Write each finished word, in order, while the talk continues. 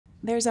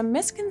There's a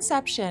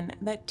misconception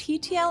that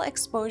TTL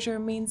exposure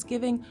means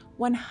giving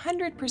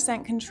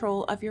 100%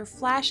 control of your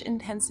flash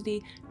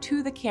intensity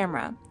to the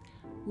camera.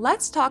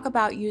 Let's talk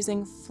about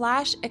using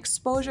flash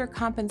exposure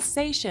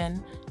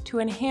compensation to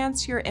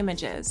enhance your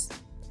images.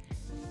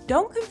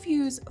 Don't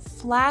confuse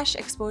flash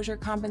exposure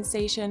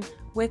compensation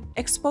with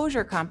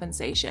exposure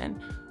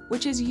compensation,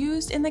 which is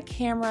used in the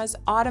camera's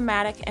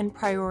automatic and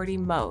priority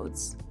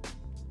modes.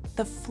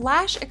 The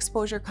flash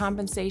exposure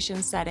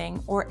compensation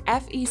setting, or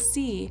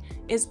FEC,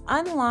 is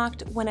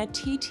unlocked when a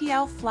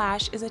TTL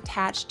flash is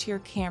attached to your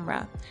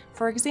camera.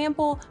 For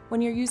example,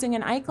 when you're using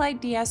an Ikelite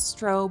DS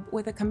strobe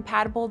with a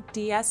compatible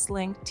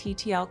DS-Link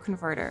TTL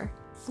converter.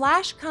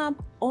 Flash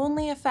comp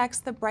only affects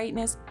the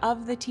brightness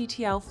of the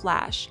TTL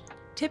flash,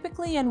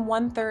 typically in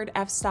 1/3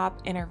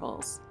 f-stop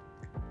intervals.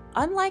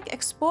 Unlike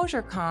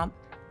exposure comp,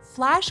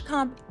 flash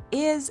comp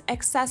is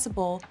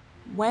accessible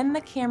when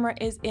the camera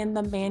is in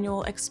the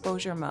manual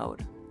exposure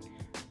mode.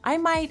 I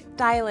might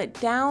dial it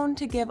down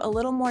to give a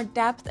little more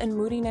depth and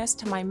moodiness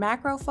to my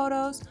macro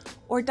photos,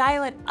 or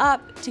dial it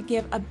up to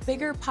give a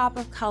bigger pop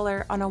of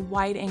color on a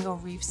wide-angle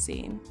reef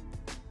scene.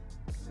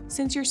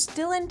 Since you're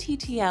still in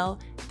TTL,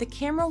 the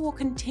camera will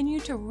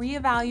continue to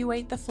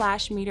reevaluate the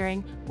flash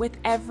metering with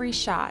every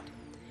shot.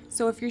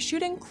 So if you're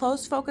shooting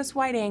close focus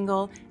wide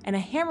angle and a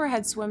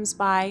hammerhead swims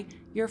by,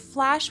 your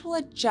flash will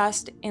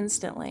adjust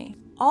instantly.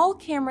 All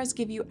cameras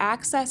give you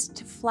access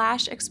to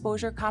flash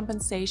exposure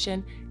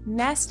compensation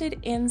nested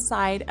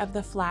inside of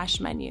the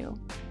flash menu.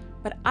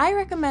 But I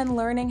recommend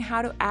learning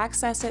how to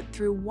access it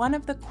through one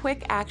of the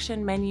quick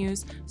action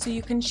menus so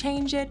you can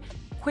change it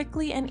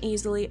quickly and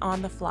easily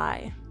on the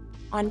fly.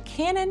 On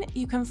Canon,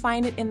 you can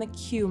find it in the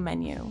Q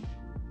menu.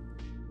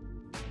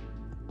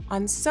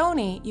 On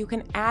Sony, you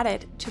can add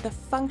it to the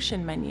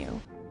function menu.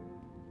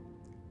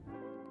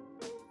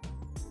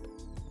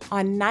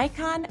 On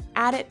Nikon,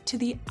 add it to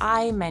the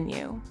I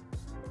menu.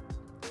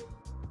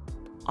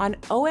 On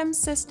OM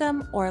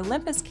System or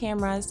Olympus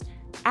cameras,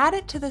 add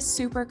it to the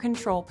Super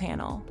Control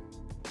panel.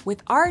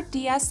 With our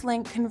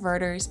DS-Link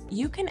converters,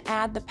 you can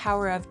add the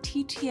power of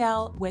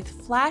TTL with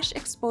flash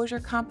exposure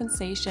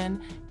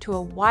compensation to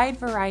a wide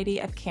variety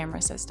of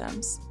camera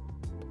systems.